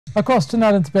Across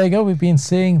Trinidad and Tobago, we've been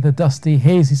seeing the dusty,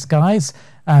 hazy skies,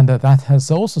 and that has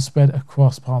also spread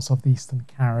across parts of the Eastern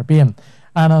Caribbean.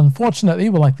 And unfortunately,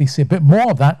 we'll likely see a bit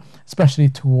more of that, especially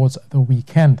towards the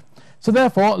weekend. So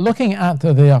therefore, looking at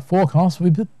the forecast,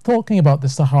 we've been talking about the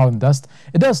Saharan dust.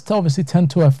 It does obviously tend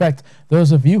to affect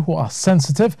those of you who are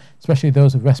sensitive, especially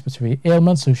those with respiratory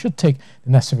ailments, who should take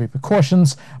the necessary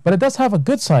precautions. But it does have a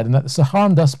good side in that the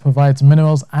Saharan dust provides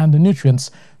minerals and nutrients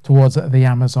towards the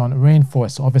Amazon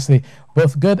rainforest. So obviously,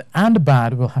 both good and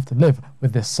bad will have to live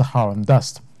with this Saharan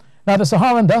dust. Now, the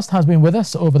Saharan dust has been with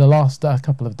us over the last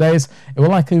couple of days. It will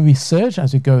likely resurge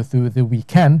as we go through the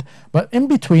weekend, but in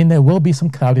between there will be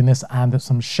some cloudiness and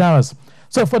some showers.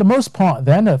 So for the most part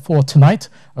then, for tonight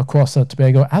across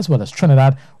Tobago as well as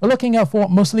Trinidad, we're looking out for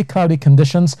mostly cloudy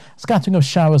conditions. Scattering of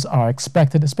showers are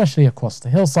expected, especially across the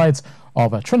hillsides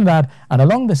of Trinidad, and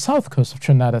along the south coast of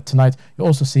Trinidad tonight, you'll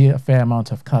also see a fair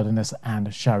amount of cloudiness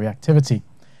and showery activity.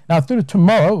 Now, through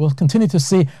tomorrow, we'll continue to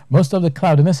see most of the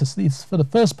cloudiness, at least for the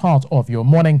first part of your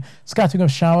morning. Scattering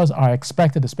of showers are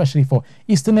expected, especially for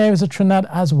eastern areas of Trinidad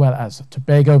as well as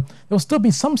Tobago. There will still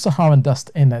be some Saharan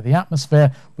dust in the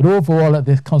atmosphere, but overall,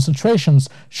 the concentrations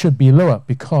should be lower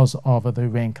because of the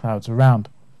rain clouds around.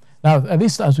 Now, at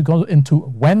least as we go into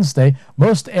Wednesday,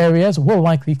 most areas will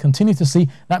likely continue to see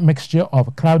that mixture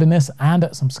of cloudiness and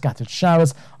some scattered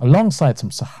showers alongside some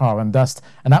Saharan dust,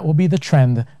 and that will be the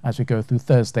trend as we go through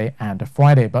Thursday and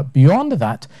Friday. But beyond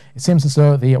that, it seems as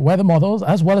though the weather models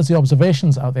as well as the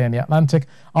observations out there in the Atlantic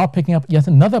are picking up yet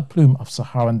another plume of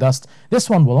Saharan dust. This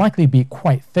one will likely be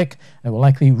quite thick and will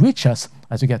likely reach us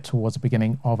as we get towards the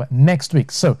beginning of next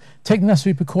week. So take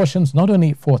necessary precautions not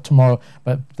only for tomorrow,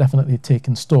 but definitely take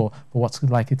in store for what's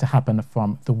likely to happen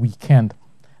from the weekend.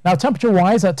 Now,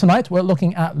 temperature-wise, tonight we're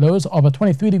looking at lows of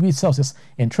 23 degrees Celsius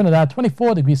in Trinidad,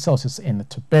 24 degrees Celsius in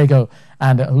Tobago,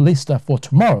 and at least for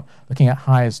tomorrow, looking at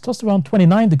highs just around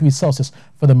 29 degrees Celsius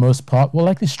for the most part. We'll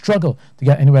likely struggle to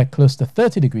get anywhere close to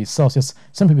 30 degrees Celsius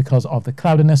simply because of the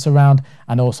cloudiness around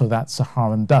and also that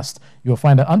Saharan dust. You'll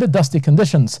find that under dusty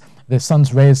conditions, the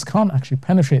sun's rays can't actually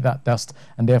penetrate that dust,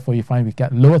 and therefore you find we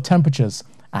get lower temperatures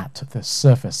at the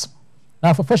surface.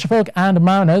 Now, for fisherfolk and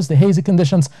mariners, the hazy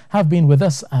conditions have been with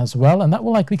us as well, and that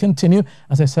will likely continue,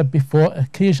 as I said before,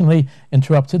 occasionally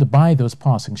interrupted by those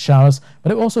passing showers,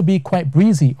 but it will also be quite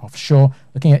breezy offshore,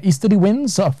 looking at easterly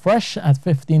winds fresh at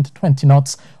 15 to 20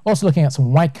 knots, also looking at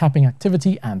some white capping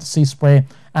activity and sea spray,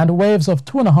 and waves of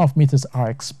 2.5 meters are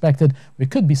expected. We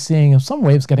could be seeing some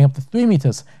waves getting up to 3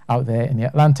 meters out there in the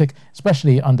Atlantic,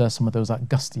 especially under some of those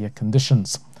gustier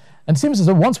conditions. And it seems as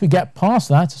though once we get past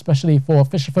that, especially for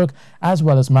fisherfolk as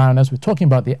well as mariners, we're talking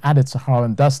about the added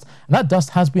Saharan dust, and that dust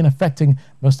has been affecting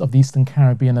most of the Eastern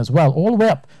Caribbean as well, all the way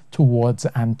up towards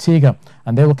Antigua.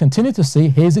 And they will continue to see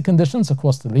hazy conditions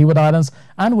across the Leeward Islands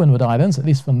and Windward Islands, at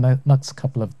least for the next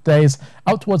couple of days,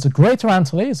 out towards the Greater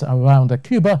Antilles, around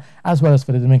Cuba, as well as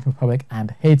for the Dominican Republic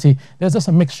and Haiti. There's just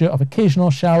a mixture of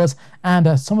occasional showers,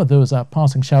 and some of those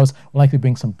passing showers will likely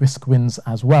bring some brisk winds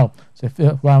as well. So if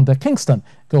around Kingston,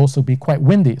 it could also be quite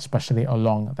windy, especially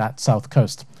along that south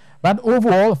coast. But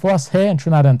overall, for us here in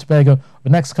Trinidad and Tobago, the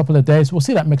next couple of days, we'll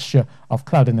see that mixture of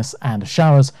cloudiness and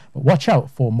showers. But watch out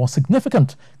for more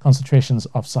significant concentrations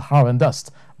of Saharan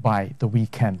dust by the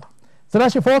weekend. So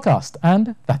that's your forecast,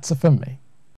 and that's it from me.